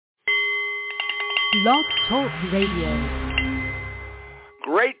Blog Talk Radio.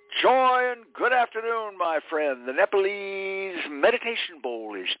 Great joy and good afternoon, my friend. The Nepalese meditation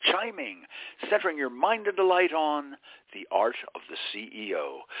bowl is chiming, centering your mind and delight on The Art of the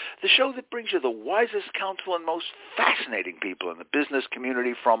CEO, the show that brings you the wisest counsel and most fascinating people in the business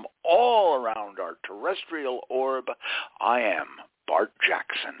community from all around our terrestrial orb. I am Bart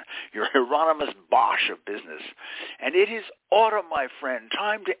Jackson, your Hieronymus Bosch of business. And it is autumn, my friend,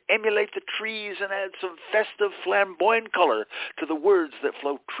 time to emulate the trees and add some festive flamboyant color to the words that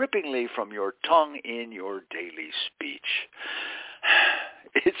flow trippingly from your tongue in your daily speech.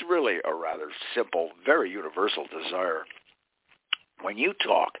 It's really a rather simple, very universal desire. When you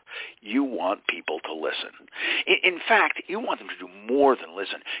talk, you want people to listen. In fact, you want them to do more than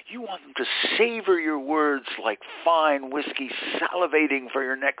listen. You want them to savor your words like fine whiskey salivating for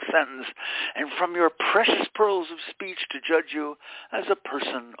your next sentence, and from your precious pearls of speech to judge you as a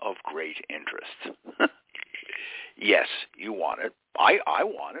person of great interest. Yes, you want it. I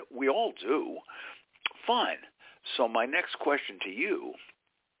want it. We all do. Fine. So my next question to you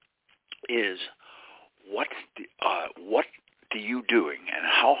is, what are you doing, and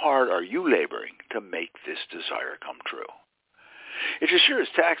how hard are you laboring to make this desire come true? It's as sure as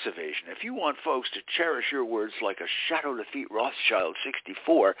tax evasion. If you want folks to cherish your words like a Chateau Lafite Rothschild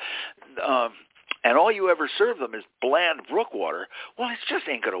 64, and all you ever serve them is bland brook water, well, it just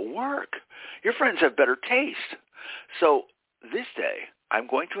ain't going to work. Your friends have better taste. So this day, I'm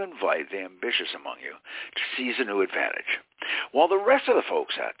going to invite the ambitious among you to seize a new advantage. While the rest of the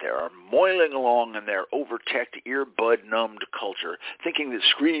folks out there are moiling along in their over-teched, earbud-numbed culture, thinking that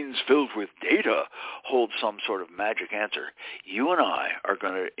screens filled with data hold some sort of magic answer, you and I are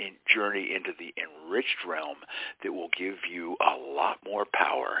going to journey into the enriched realm that will give you a lot more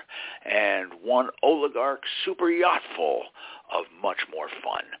power and one oligarch super yacht full of much more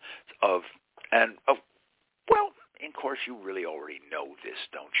fun. Of course, you really already know this,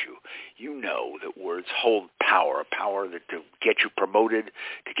 don't you? You know that words hold power, a power that to get you promoted,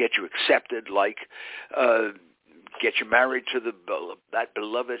 to get you accepted, like get you married to that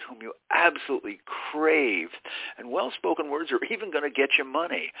beloved whom you absolutely crave. And well-spoken words are even going to get you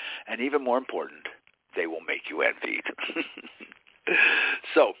money. And even more important, they will make you envied.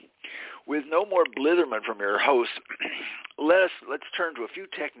 So, with no more blitherment from your host, let's turn to a few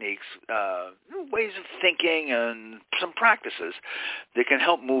techniques, ways of thinking, and some practices that can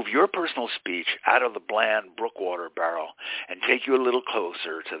help move your personal speech out of the bland brookwater barrel and take you a little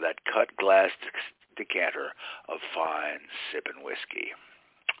closer to that cut glass decanter of fine sipping whiskey.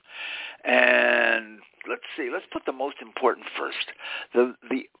 And let's see, let's put the most important first.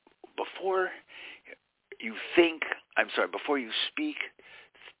 Before you speak,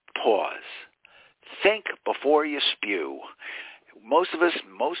 pause. Think before you spew. Most of us,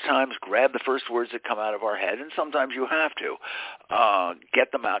 most times, grab the first words that come out of our head, and sometimes you have to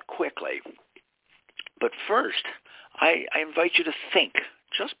get them out quickly. But first, I invite you to think.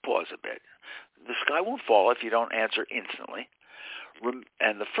 Just pause a bit. The sky won't fall if you don't answer instantly.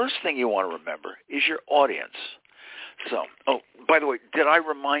 And the first thing you want to remember is your audience. So, by the way, did I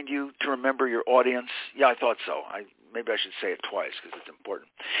remind you to remember your audience? Yeah, I thought so. Maybe I should say it twice because it's important.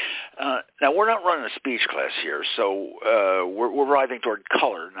 Now, we're not running a speech class here, so we're writhing toward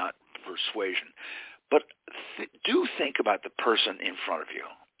color, not persuasion. But do think about the person in front of you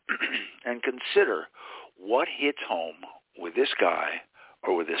and consider what hits home with this guy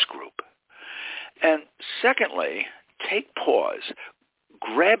or with this group. And secondly, take pause.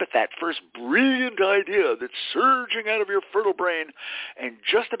 Grab at that first brilliant idea that's surging out of your fertile brain and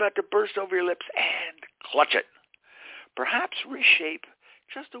just about to burst over your lips, and clutch it. Perhaps reshape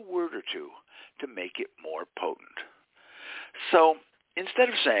just a word or two to make it more potent. So instead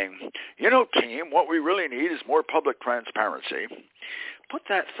of saying, team, what we really need is more public transparency, put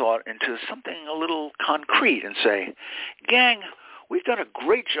that thought into something a little concrete and say, gang, we've done a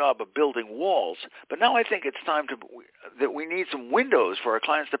great job of building walls, but now I think it's time that we need some windows for our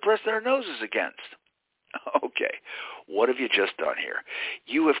clients to press their noses against. Okay, what have you just done here?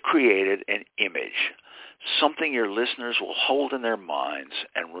 You have created an image, something your listeners will hold in their minds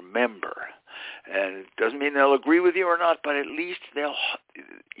and remember. And it doesn't mean they'll agree with you or not, but at least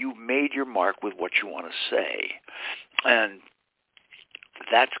you've made your mark with what you want to say. And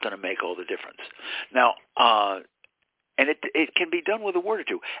that's going to make all the difference. Now, and it can be done with a word or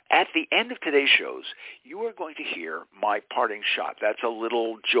two. At the end of today's shows, you are going to hear my parting shot. That's a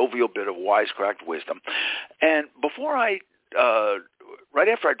little jovial bit of wisecracked wisdom. And right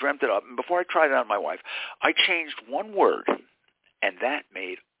after I dreamt it up, and before I tried it on my wife, I changed one word, and that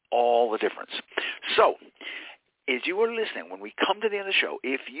made all the difference. So as you are listening, when we come to the end of the show,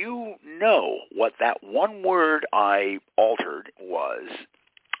 if you know what that one word I altered was,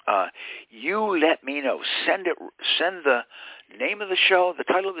 you let me know. Send the name of the show, the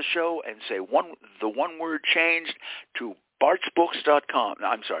title of the show, and say the one word changed to bartsbooks.com. No,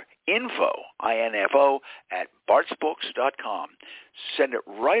 I'm sorry, info, I-N-F-O, at bartsbooks.com. Send it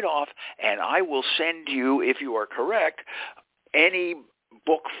right off, and I will send you, if you are correct, any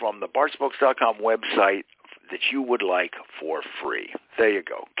book from the bartsbooks.com website that you would like for free. There you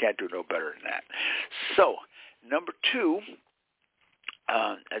go. Can't do no better than that. So, number 2,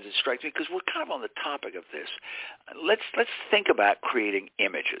 as it strikes me, because we're kind of on the topic of this, let's think about creating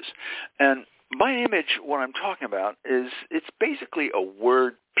images. And by image, what I'm talking about is it's basically a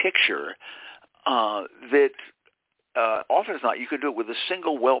word picture that often as not you can do it with a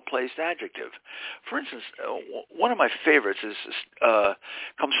single well-placed adjective. For instance, one of my favorites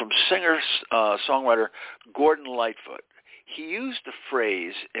comes from singer-songwriter Gordon Lightfoot. He used the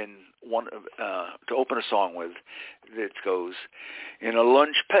phrase in one to open a song with that goes, "In a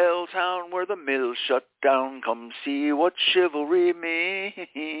lunch pail town where the mill shut down, come see what chivalry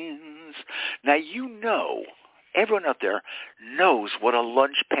means." Now everyone out there knows what a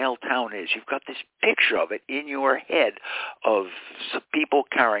lunch pail town is. You've got this picture of it in your head of some people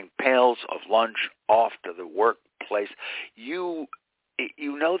carrying pails of lunch off to the workplace. You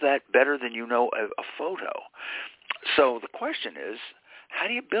know that better than you know a photo. So the question is, how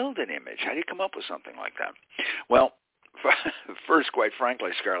do you build an image? How do you come up with something like that? Well, first, quite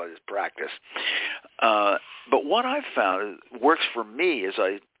frankly, Scarlett, is practice. But what I've found works for me is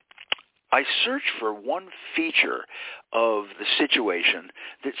I search for one feature of the situation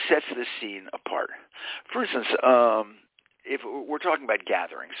that sets the scene apart. For instance, if we're talking about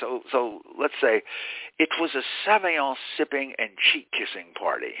gathering, so let's say it was a Sauvignon sipping and cheek kissing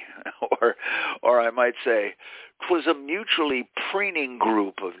party, or I might say it was a mutually preening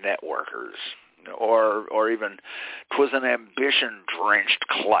group of networkers, or even it was an ambition-drenched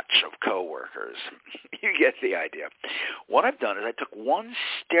clutch of coworkers. You get the idea. What I've done is I took one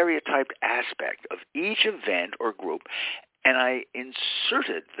stereotyped aspect of each event or group, and I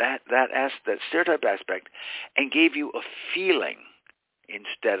inserted that stereotype aspect and gave you a feeling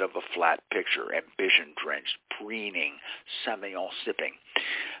instead of a flat picture, ambition-drenched, preening, Sauvignon sipping.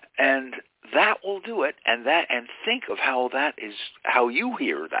 And that will do it, and think of how you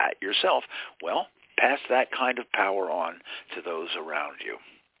hear that yourself. Well, pass that kind of power on to those around you.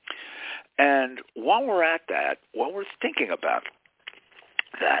 And while we're at that, while we're thinking about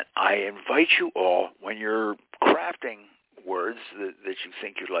that, I invite you all, when you're crafting words that you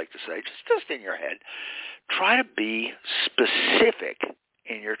think you'd like to say, just in your head, try to be specific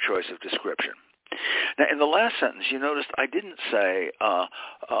in your choice of description. Now, in the last sentence, you noticed I didn't say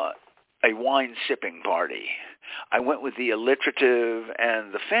a wine-sipping party. I went with the alliterative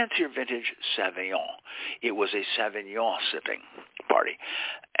and the fancier vintage Sauvignon. It was a Sauvignon-sipping party.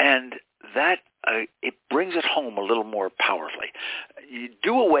 And that it brings it home a little more powerfully. You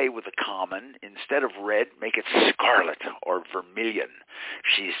do away with the common. Instead of red, make it scarlet or vermilion.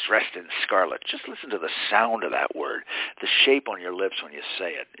 She's dressed in scarlet. Just listen to the sound of that word, the shape on your lips when you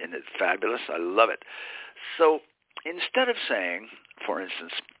say it. Isn't it fabulous? I love it. So instead of saying, for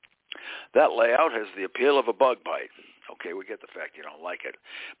instance, that layout has the appeal of a bug bite. Okay, we get the fact you don't like it.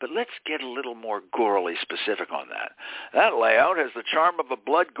 But let's get a little more gorily specific on that. That layout has the charm of a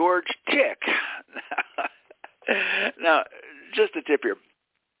blood-gorged tick. Now, just a tip here.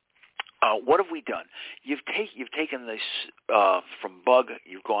 What have we done? You've taken this from bug,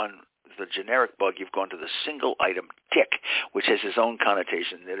 the generic bug, you've gone to the single item tick, which has its own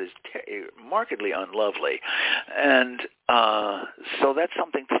connotation that is markedly unlovely. And so that's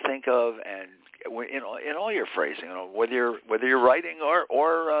something to think of, and in all your phrasing, whether you're writing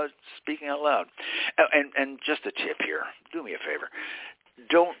or speaking out loud. And just a tip here, do me a favor,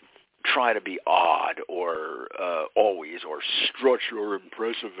 don't try to be odd or always or strut your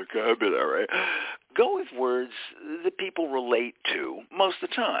impressive vocabulary. Go with words that people relate to most of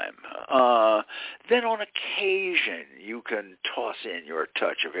the time. Then on occasion you can toss in your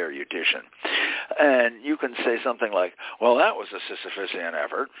touch of erudition. And you can say something like, well, that was a Sisyphusian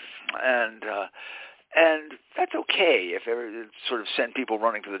effort. And that's okay if sort of send people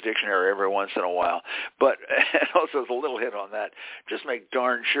running to the dictionary every once in a while. But also as a little hit on that, just make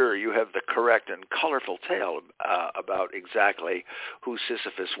darn sure you have the correct and colorful tale about exactly who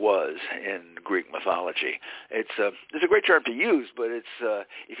Sisyphus was in Greek mythology. It's a great term to use, but it's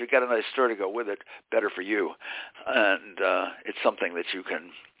if you've got a nice story to go with it, better for you. And it's something that you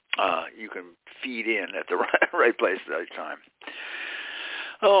can feed in at the right place at the right time.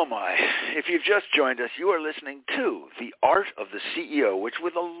 Oh, my. If you've just joined us, you are listening to The Art of the CEO, which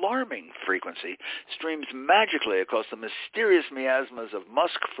with alarming frequency streams magically across the mysterious miasmas of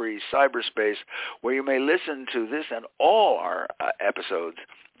musk-free cyberspace, where you may listen to this and all our episodes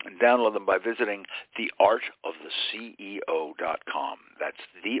and download them by visiting theartoftheceo.com. That's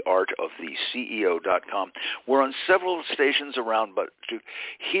theartoftheceo.com. We're on several stations around, but to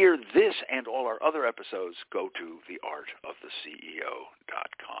hear this and all our other episodes, go to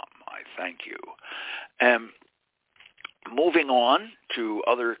theartoftheceo.com. I thank you. Moving on to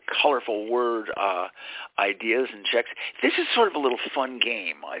other colorful word ideas and checks. This is sort of a little fun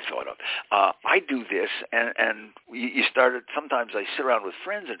game I thought of. I do this, and you started. Sometimes I sit around with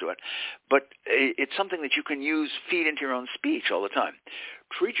friends and do it, but it's something that you can feed into your own speech all the time.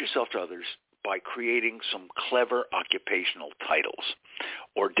 Treat yourself to others by creating some clever occupational titles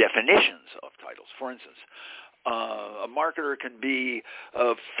or definitions of titles. For instance, a marketer can be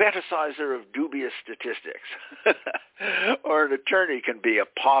a fantasizer of dubious statistics, or an attorney can be a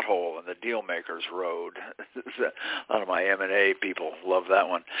pothole in the deal-maker's road. A lot of my M&A people love that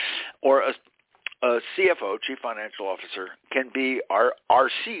one. Or a CFO, Chief Financial Officer, can be our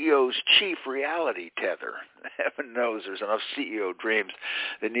CEO's chief reality tether. Heaven knows there's enough CEO dreams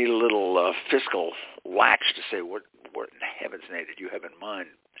that need a little fiscal latch to say, what in heaven's name did you have in mind?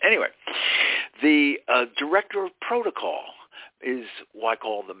 Anyway, the director of protocol is what I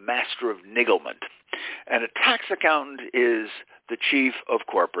call the master of nigglement. And a tax accountant is the chief of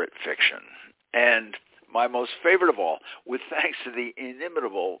corporate fiction. And my most favorite of all, with thanks to the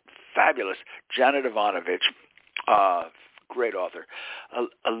inimitable, fabulous Janet Ivanovich, great author,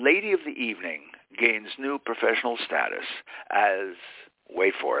 a lady of the evening gains new professional status as,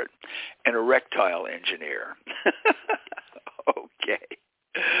 wait for it, an erectile engineer. Okay.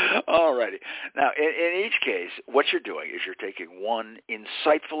 All righty. Now, in each case, what you're doing is you're taking one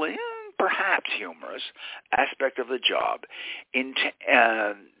insightfully, perhaps humorous, aspect of the job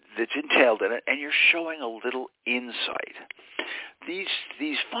that's entailed in it, and you're showing a little insight. These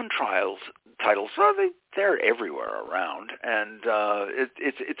fun titles, they're everywhere around, and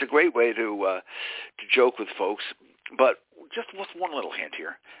it's a great way to joke with folks. But just with one little hint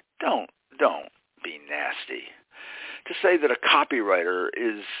here: don't be nasty. To say that a copywriter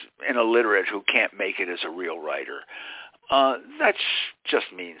is an illiterate who can't make it as a real writer, that's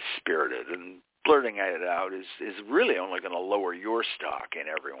just mean-spirited, and blurting it out is really only going to lower your stock in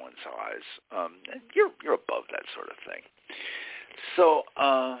everyone's eyes. You're above that sort of thing. So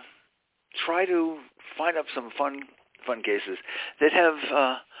try to find up some fun cases that have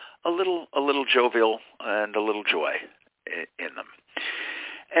a little jovial and a little joy in them,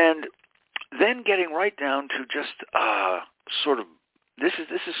 and then getting right down to just sort of, this is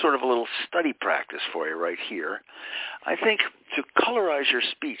sort of a little study practice for you right here. I think to colorize your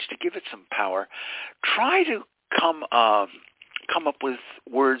speech, to give it some power, try to come up with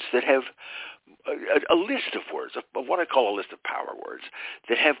words that have a list of words, of what I call a list of power words,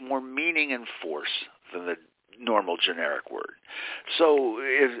 that have more meaning and force than the normal generic word. So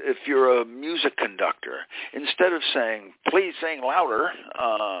if you're a music conductor, instead of saying, please sing louder,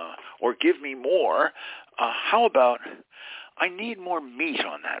 or give me more, how about, I need more meat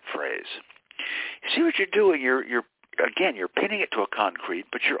on that phrase. See what you're doing? You're pinning it to a concrete,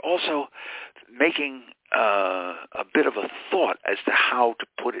 but you're also making a bit of a thought as to how to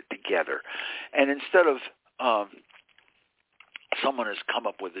put it together. And instead of someone has come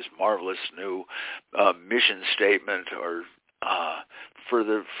up with this marvelous new mission statement or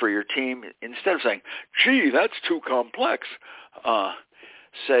for your team, instead of saying, gee, that's too complex,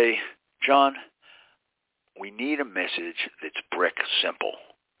 say, John, we need a message that's brick simple.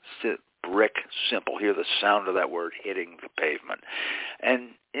 Brick simple. Hear the sound of that word hitting the pavement.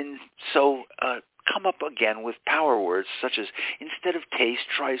 And so come up again with power words such as, instead of taste,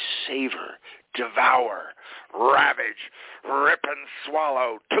 try savor, devour, ravage, rip and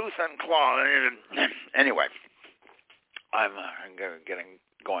swallow, tooth and claw. Anyway, I'm going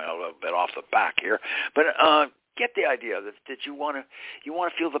a little bit off the back here, but get the idea that you want to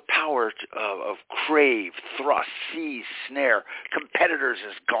feel the power of crave, thrust, seize, snare, competitors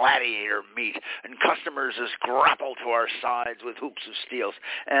as gladiator meat, and customers as grapple to our sides with hoops of steels.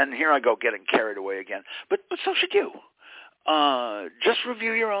 And here I go getting carried away again. But so should you. Just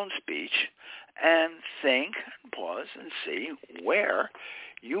review your own speech and think, and pause, and see where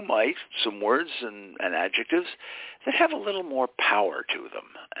you might, some words and adjectives that have a little more power to them,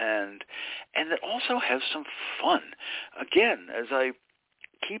 and that also have some fun. Again, as I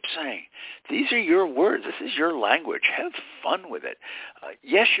keep saying, these are your words. This is your language. Have fun with it.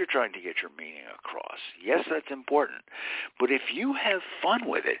 Yes, you're trying to get your meaning across. Yes, that's important. But if you have fun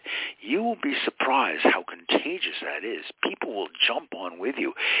with it, you will be surprised how contagious that is. People will jump on with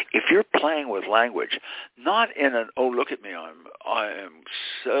you. If you're playing with language, not in an, oh, look at me, I am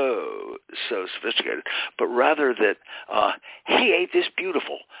so sophisticated, but rather that, hey, ain't this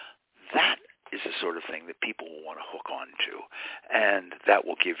beautiful? That is the sort of thing that people will want to hook on to, and that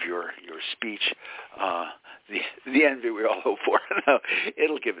will give your speech the envy we all hope for. No,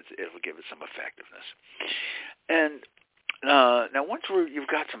 it'll give it some effectiveness. And now once you've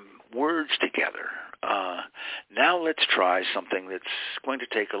got some words together, now let's try something that's going to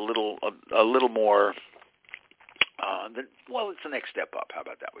take a little more. Well, it's the next step up. How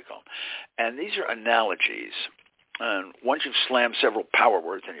about that? We call them. And these are analogies. And once you've slammed several power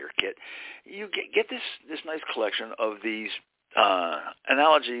words into your kit, you get this nice collection of these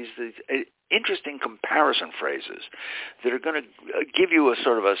analogies, these interesting comparison phrases that are going to give you a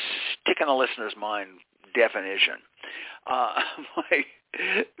sort of a stick in the listener's mind definition. My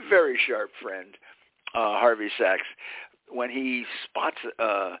very sharp friend, Harvey Sachs, when he spots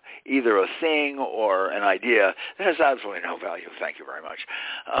either a thing or an idea that has absolutely no value, thank you very much,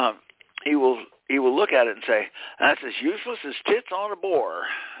 he will look at it and say, that's as useless as tits on a boar,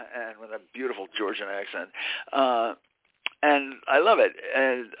 and with a beautiful Georgian accent. And I love it.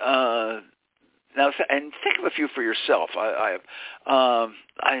 And now, and think of a few for yourself. That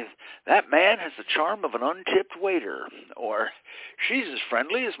man has the charm of an untipped waiter, or she's as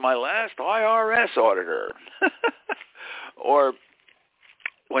friendly as my last IRS auditor, or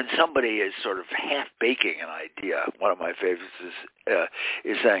when somebody is sort of half-baking an idea, one of my favorites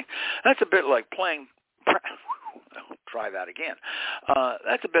is saying, that's a bit like playing, try that again,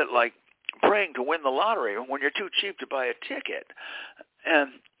 that's a bit like praying to win the lottery when you're too cheap to buy a ticket.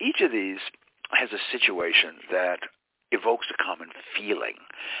 And each of these has a situation that evokes a common feeling.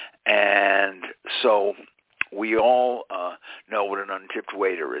 And so we all know what an untipped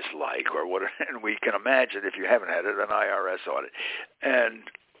waiter is like, and we can imagine, if you haven't had it, an IRS audit. And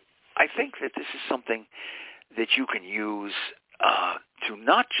I think that this is something that you can use to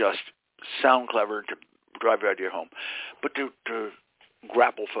not just sound clever to drive your idea home, but to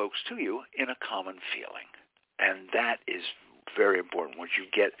grapple folks to you in a common feeling. And that is very important once you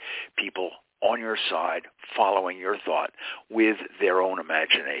get people on your side following your thought with their own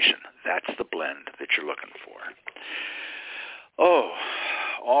imagination. That's the blend that you're looking for. Oh,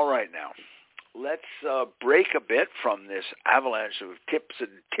 all right now. Let's break a bit from this avalanche of tips and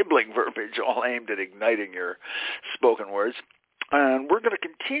tibbling verbiage all aimed at igniting your spoken words. And we're going to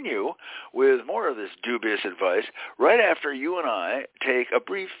continue with more of this dubious advice right after you and I take a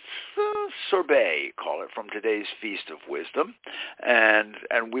brief sorbet, call it, from today's Feast of Wisdom. And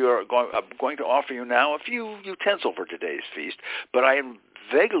we are going to offer you now a few utensils for today's feast, but I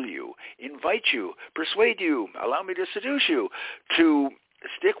inveigle you, invite you, persuade you, allow me to seduce you to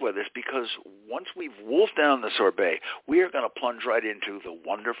stick with us, because once we've wolfed down the sorbet, we are going to plunge right into the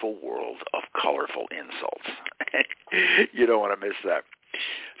wonderful world of colorful insults. You don't want to miss that.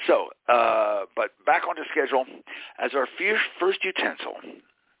 So, but back onto schedule. As our first utensil,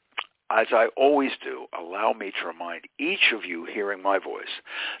 as I always do, allow me to remind each of you hearing my voice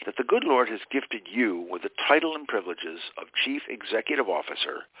that the good Lord has gifted you with the title and privileges of Chief Executive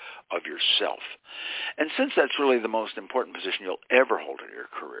Officer of yourself. And since that's really the most important position you'll ever hold in your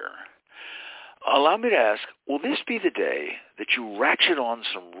career, allow me to ask, will this be the day that you ratchet on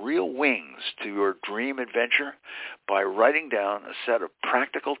some real wings to your dream adventure by writing down a set of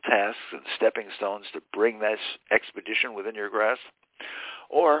practical tasks and stepping stones to bring this expedition within your grasp?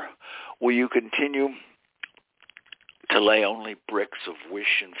 Or will you continue to lay only bricks of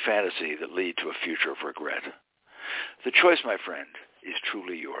wish and fantasy that lead to a future of regret? The choice, my friend, is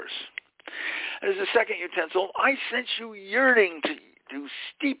truly yours. As a second utensil, I sense you yearning to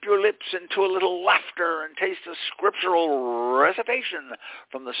steep your lips into a little laughter and taste a scriptural recitation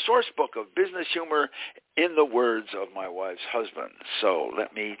from the source book of business humor in the words of my wife's husband. So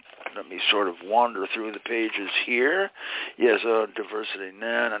let me sort of wander through the pages here. Yes, diversity.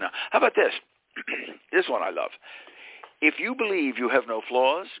 No. How about this? This one I love. If you believe you have no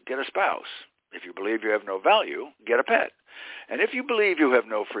flaws, get a spouse. If you believe you have no value, get a pet. And if you believe you have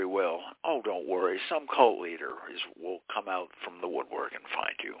no free will, oh, don't worry. Some cult leader will come out from the woodwork and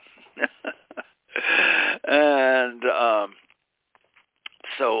find you. And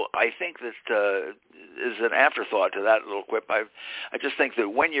so I think that is an afterthought to that little quip. I just think that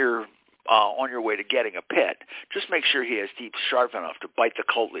when you're on your way to getting a pet, just make sure he has teeth sharp enough to bite the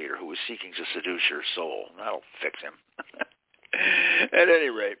cult leader who is seeking to seduce your soul. That'll fix him. At any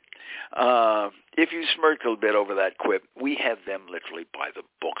rate, if you smirked a little bit over that quip, we have them literally by the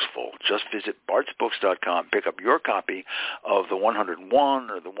books full. Just visit bartsbooks.com, pick up your copy of the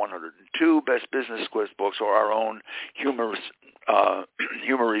 101 or the 102 Best Business Quiz books, or our own humor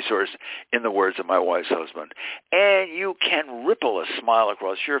resource, In the Words of My Wise Husband. And you can ripple a smile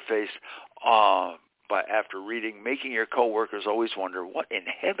across your face by after reading, making your coworkers always wonder what in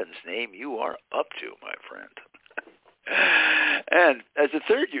heaven's name you are up to, my friend. And as a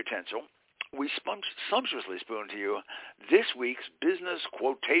third utensil, we sumptuously spoon to you this week's business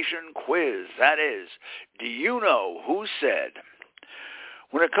quotation quiz. That is, do you know who said,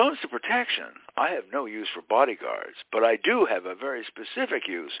 when it comes to protection, I have no use for bodyguards, but I do have a very specific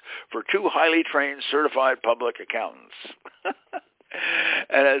use for 2 highly trained certified public accountants.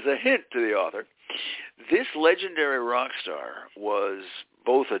 And as a hint to the author, this legendary rock star was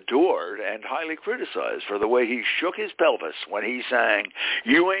both adored and highly criticized for the way he shook his pelvis when he sang,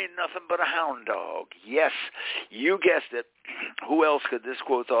 "You ain't nothing but a hound dog." Yes, you guessed it. Who else could this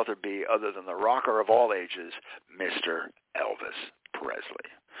quote's author be other than the rocker of all ages, Mr. Elvis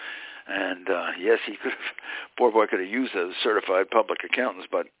Presley? And yes, he could have, poor boy could have used those certified public accountants,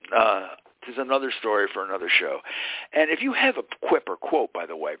 but this is another story for another show. And if you have a quip or quote, by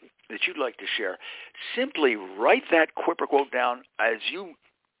the way, that you'd like to share, simply write that quip or quote down as you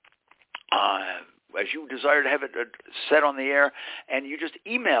desire to have it set on the air, and you just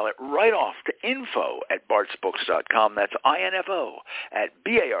email it right off to info@bartsbooks.com. That's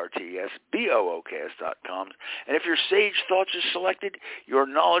info@bartsbooks.com. And if your sage thoughts is selected, your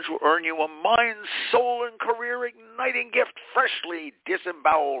knowledge will earn you a mind, soul, and career-igniting gift freshly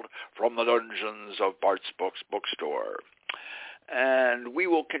disemboweled from the dungeons of Bart's Books Bookstore. And we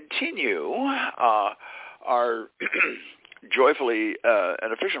will continue our joyfully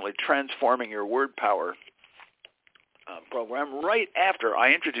and efficiently transforming your word power program right after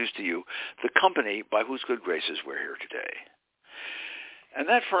I introduce to you the company by whose good graces we're here today. And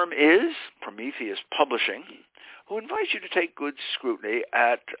that firm is Prometheus Publishing, who invites you to take good scrutiny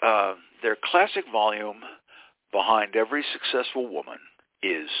at their classic volume, Behind Every Successful Woman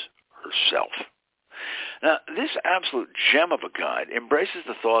is Herself. Now, this absolute gem of a guide embraces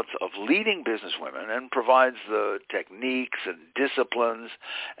the thoughts of leading businesswomen and provides the techniques and disciplines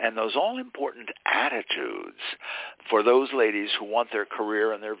and those all-important attitudes for those ladies who want their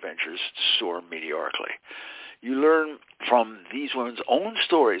career and their ventures to soar meteorically. You learn from these women's own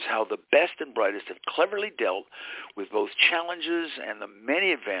stories how the best and brightest have cleverly dealt with both challenges and the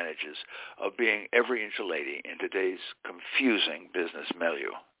many advantages of being every inch a lady in today's confusing business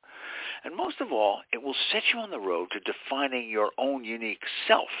milieu. And most of all, it will set you on the road to defining your own unique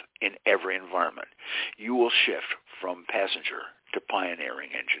self in every environment. You will shift from passenger to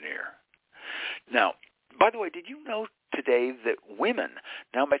pioneering engineer. Now, by the way, did you know today that women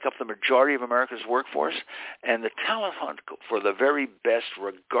now make up the majority of America's workforce? And the talent hunt for the very best,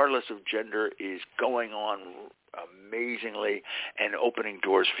 regardless of gender, is going on amazingly and opening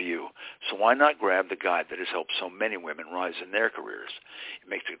doors for you. So why not grab the guide that has helped so many women rise in their careers? It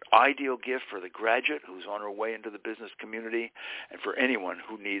makes an ideal gift for the graduate who's on her way into the business community and for anyone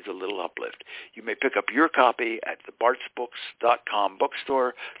who needs a little uplift. You may pick up your copy at the bartsbooks.com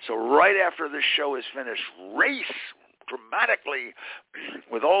bookstore. So right after this show is finished, race dramatically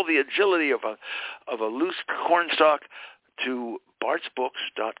with all the agility of a loose cornstalk to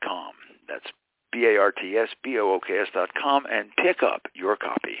bartsbooks.com. That's bartsbooks.com, and pick up your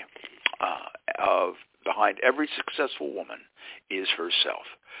copy of Behind Every Successful Woman is Herself.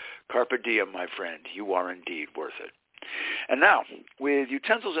 Carpe diem, my friend. You are indeed worth it. And now, with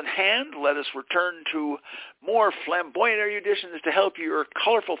utensils in hand, let us return to more flamboyant eruditions to help your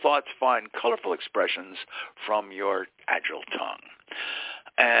colorful thoughts find colorful expressions from your agile tongue.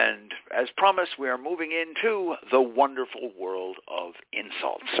 And as promised, we are moving into the wonderful world of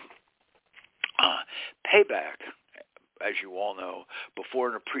insults. Payback, as you all know, before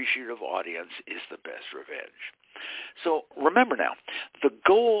an appreciative audience is the best revenge. So remember now, the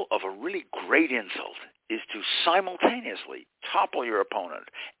goal of a really great insult is to simultaneously topple your opponent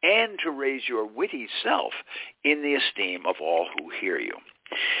and to raise your witty self in the esteem of all who hear you.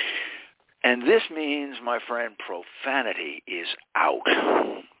 And this means, my friend, profanity is out.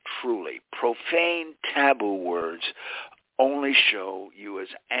 Truly. Profane taboo words only show you as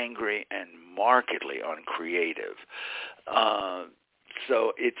angry and markedly uncreative.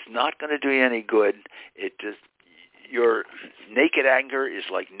 So it's not going to do you any good. Your naked anger is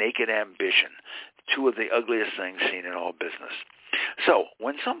like naked ambition, two of the ugliest things seen in all business. So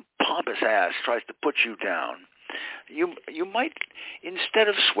when some pompous ass tries to put you down, you might, instead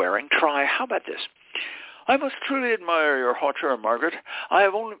of swearing, try, how about this? I must truly admire your hauteur, Margaret. I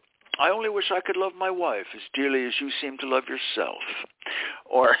only wish I could love my wife as dearly as you seem to love yourself.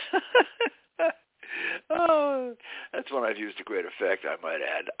 Or, oh, that's one I've used to great effect, I might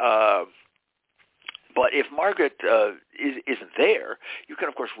add. But if Margaret isn't there, you can,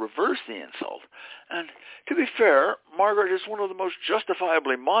 of course, reverse the insult. And to be fair, Margaret is one of the most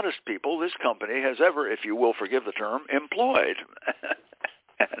justifiably modest people this company has ever, if you will forgive the term, employed.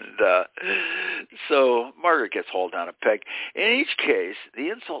 And so Margaret gets hauled down a peg. In each case, the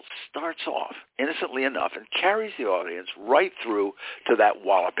insult starts off innocently enough and carries the audience right through to that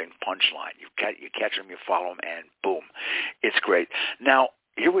walloping punchline. You catch them, you follow them, and boom. It's great. Now,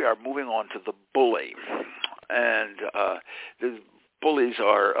 here we are moving on to the bully. And the bullies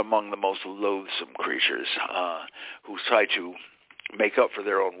are among the most loathsome creatures who try to make up for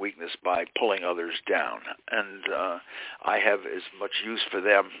their own weakness by pulling others down. And I have as much use for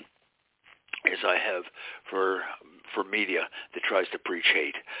them as I have for media that tries to preach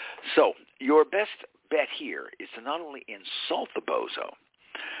hate. So your best bet here is to not only insult the bozo,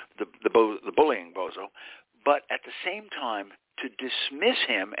 the bullying bozo, but at the same time to dismiss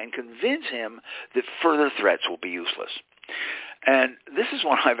him and convince him that further threats will be useless. And this is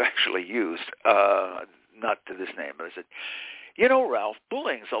one I've actually used, not to this name, but I said, you know, Ralph,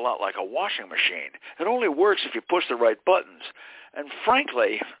 bullying's a lot like a washing machine. It only works if you push the right buttons. And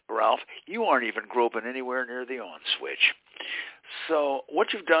frankly, Ralph, you aren't even groping anywhere near the on switch. So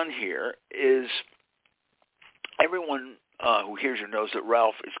what you've done here is everyone who hears you knows that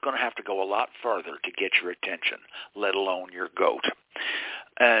Ralph is going to have to go a lot farther to get your attention, let alone your goat.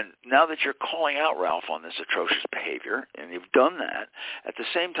 And now that you're calling out Ralph on this atrocious behavior, and you've done that, at the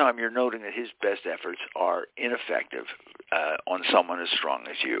same time you're noting that his best efforts are ineffective on someone as strong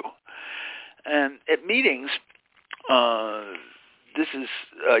as you. And at meetings, this is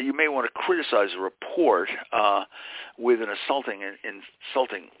you may want to criticize a report with an insulting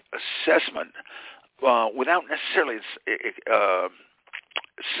assessment without necessarily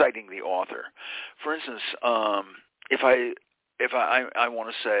citing the author. For instance, if I want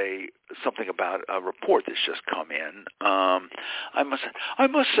to say something about a report that's just come in, I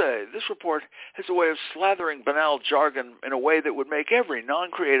must say this report has a way of slathering banal jargon in a way that would make every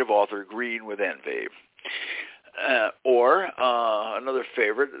non-creative author green with envy. Or another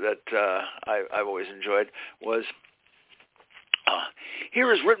favorite that I've always enjoyed was,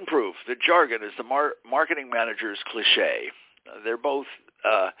 here is written proof that jargon is the marketing manager's cliche. They're both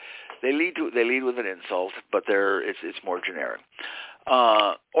they lead with an insult, but it's more generic.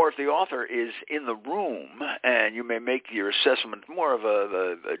 Or if the author is in the room, and you may make your assessment more of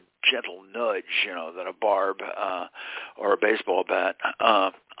a gentle nudge, than a barb or a baseball bat.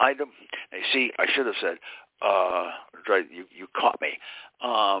 I should have said, right, you caught me.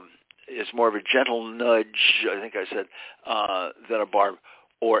 It's more of a gentle nudge, I think I said, than a barb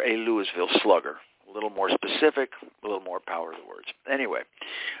or a Louisville slugger. A little more specific, a little more power of the words. Anyway,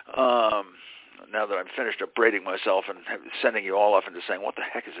 now that I'm finished upbraiding myself and sending you all off into saying, what the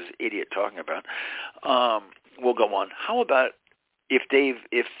heck is this idiot talking about, we'll go on. How about if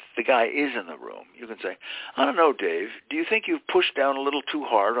the guy is in the room, you can say, I don't know, Dave, do you think you've pushed down a little too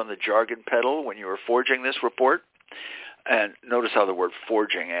hard on the jargon pedal when you were forging this report? And notice how the word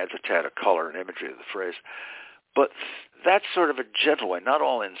forging adds a tad of color and imagery to the phrase. But that's sort of a gentle way. Not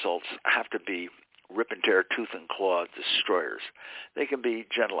all insults have to be rip and tear, tooth and claw destroyers. They can be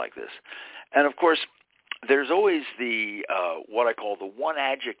gentle like this. And of course, there's always the what I call the one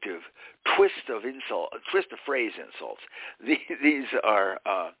adjective twist of phrase insults. These are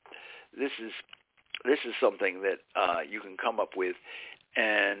this is something that you can come up with,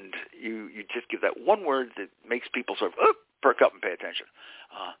 and you just give that one word that makes people sort of perk up and pay attention.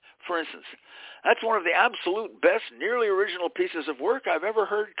 For instance, that's one of the absolute best, nearly original pieces of work I've ever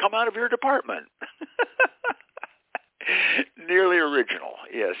heard come out of your department. Nearly original,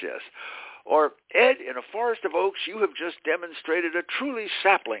 yes. Or, Ed, in a forest of oaks, you have just demonstrated a truly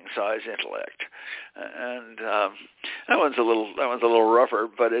sapling-size intellect. And that one's a little rougher,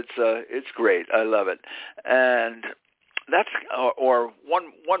 but it's great. I love it. And that's or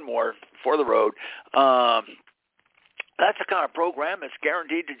one more for the road. That's the kind of program that's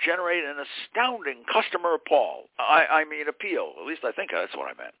guaranteed to generate an astounding customer appeal. Appeal. At least I think that's what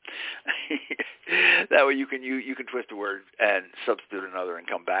I meant. That way you can twist a word and substitute another and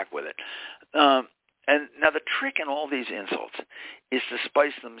come back with it. And now the trick in all these insults is to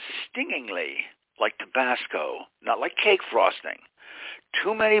spice them stingingly, like Tabasco, not like cake frosting.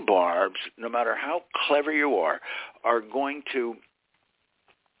 Too many barbs, no matter how clever you are going to,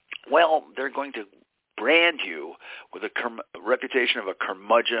 they're going to brand you with a reputation of a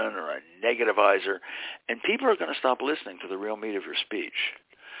curmudgeon or a negativizer, and people are going to stop listening to the real meat of your speech.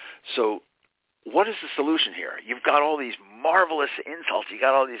 So what is the solution here? You've got all these marvelous insults. You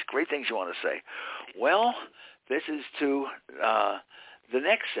got all these great things you want to say. Well, this is to the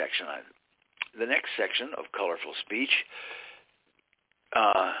next section. The next section of colorful speech.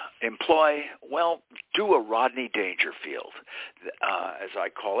 Do a Rodney Dangerfield, as I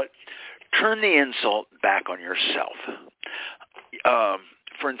call it. Turn the insult back on yourself.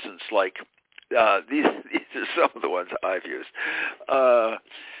 For instance, like these are some of the ones I've used.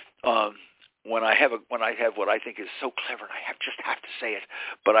 When I have what I think is so clever, and I just have to say it,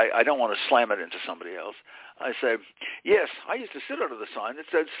 but I don't want to slam it into somebody else. I say, yes, I used to sit under the sign that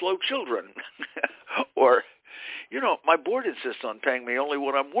said "slow children," or, my board insists on paying me only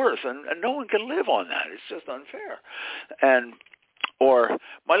what I'm worth, and no one can live on that. It's just unfair. Or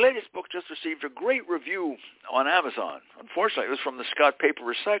my latest book just received a great review on Amazon. Unfortunately, it was from the Scott Paper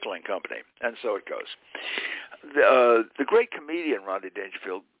Recycling Company, and so it goes. The great comedian Rodney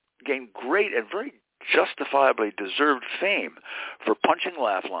Dangerfield gained great and very justifiably deserved fame for punching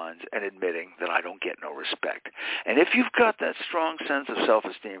laugh lines and admitting that I don't get no respect. And if you've got that strong sense of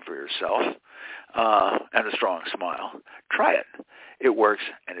self-esteem for yourself and a strong smile, try it. It works,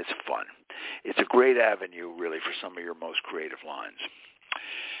 and it's fun. It's a great avenue, really, for some of your most creative lines.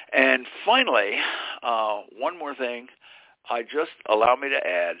 And finally, one more thing. Allow me to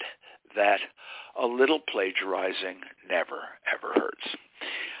add that a little plagiarizing never, ever hurts.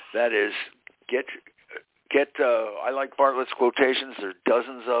 That is, I like Bartlett's quotations. There are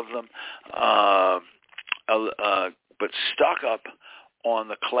dozens of them. But stock up on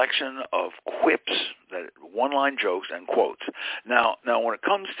the collection of quips, that one-line jokes and quotes. Now, when it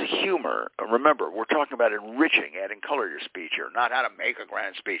comes to humor, remember, we're talking about enriching, adding color to your speech here, not how to make a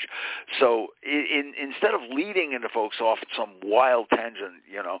grand speech. So instead of leading into folks off some wild tangent,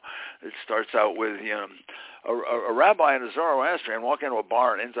 it starts out with, a rabbi and a Zoroastrian walk into a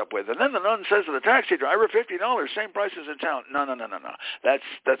bar and ends up with, and then the nun says to the taxi driver, $50, same price as in town. No.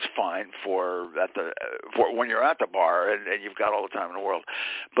 That's fine for when you're at the bar and you've got all the time in the world.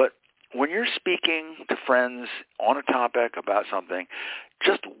 But when you're speaking to friends on a topic about something,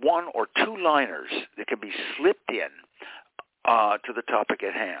 just one or two liners that can be slipped in to the topic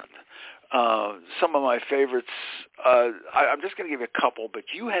at hand. Some of my favorites, I'm just going to give you a couple, but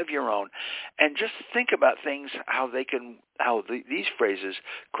you have your own. And just think about things, how these phrases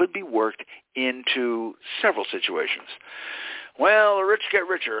could be worked into several situations. Well, the rich get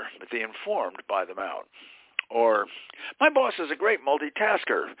richer, but the informed buy them out. Or, my boss is a great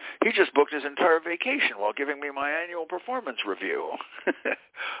multitasker. He just booked his entire vacation while giving me my annual performance review.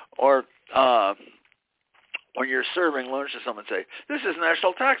 Or, when you're serving lunch to someone, say, this is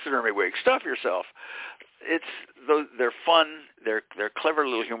National Taxidermy Week. Stuff yourself. They're fun. They're clever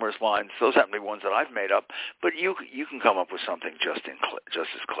little humorous lines. Those happen to be ones that I've made up. But you can come up with something just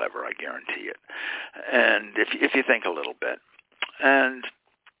as clever, I guarantee it. And if you think a little bit. And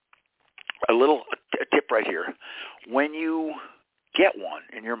a tip right here. When you get one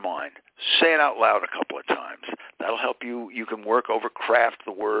in your mind, say it out loud a couple of times. That'll help you. You can craft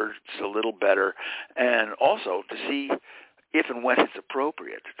the words a little better, and also to see if and when it's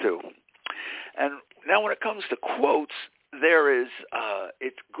appropriate too. And now when it comes to quotes,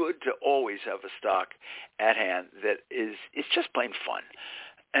 it's good to always have a stock at hand that it's just plain fun.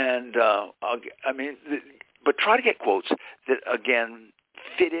 And but try to get quotes that again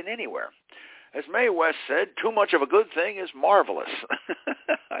fit in anywhere. As Mae West said, too much of a good thing is marvelous.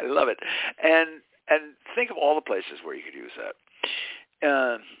 I love it. And think of all the places where you could use that.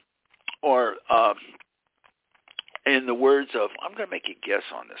 Or in the words of, I'm going to make you guess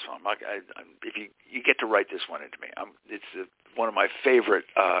on this one. If you get to write this one into me. It's one of my favorite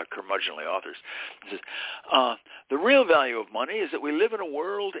curmudgeonly authors. It says, the real value of money is that we live in a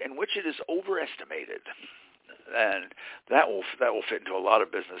world in which it is overestimated. And that will fit into a lot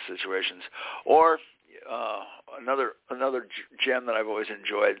of business situations. Or another gem that I've always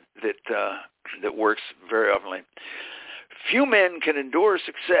enjoyed that works very often. Few men can endure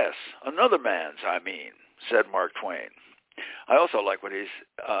success, another man's, said Mark Twain. I also like what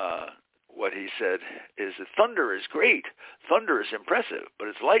he said is that thunder is great, thunder is impressive, but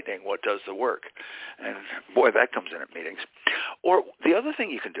it's lightning what does the work. And boy, that comes in at meetings. Or the other thing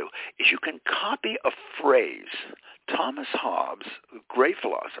you can do is you can copy a phrase. Thomas Hobbes, great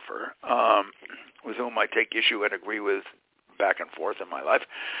philosopher, with whom I take issue and agree with back and forth in my life,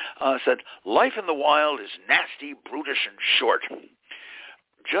 said, life in the wild is nasty, brutish, and short.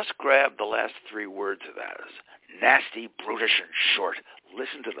 Just grab the last three words of that. Nasty, brutish, and short.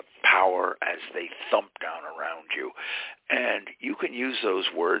 Listen to the power as they thump down around you. And you can use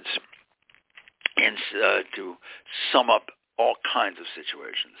those words to sum up all kinds of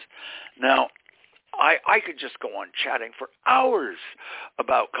situations. Now, I could just go on chatting for hours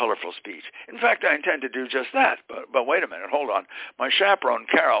about colorful speech. In fact, I intend to do just that. But wait a minute, hold on. My chaperone,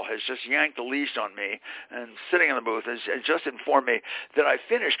 Carol, has just yanked the leash on me and sitting in the booth has just informed me that I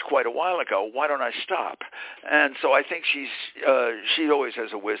finished quite a while ago. Why don't I stop? And so I think she always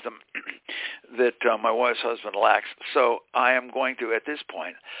has a wisdom that my wife's husband lacks. So I am going to, at this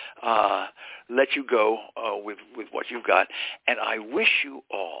point, let you go with what you've got. And I wish you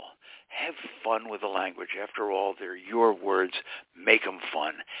all have fun with the language. After all, they're your words. Make them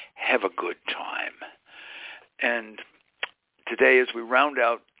fun. Have a good time. And today, as we round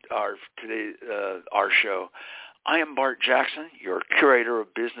out our show, I am Bart Jackson, your curator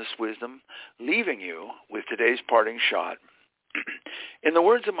of business wisdom, leaving you with today's parting shot. In the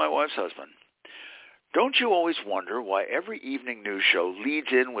words of my wife's husband, don't you always wonder why every evening news show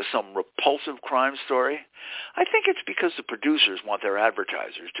leads in with some repulsive crime story? I think it's because the producers want their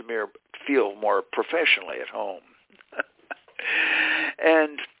advertisers to feel more professionally at home.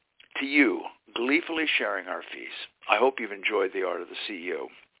 And to you, gleefully sharing our feast, I hope you've enjoyed the Art of the CEO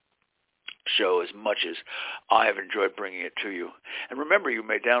show as much as I have enjoyed bringing it to you. And remember, you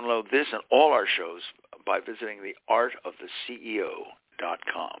may download this and all our shows by visiting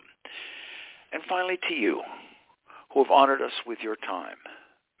theartoftheceo.com. And finally, to you, who have honored us with your time,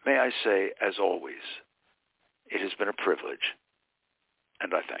 may I say, as always, it has been a privilege,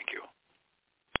 and I thank you.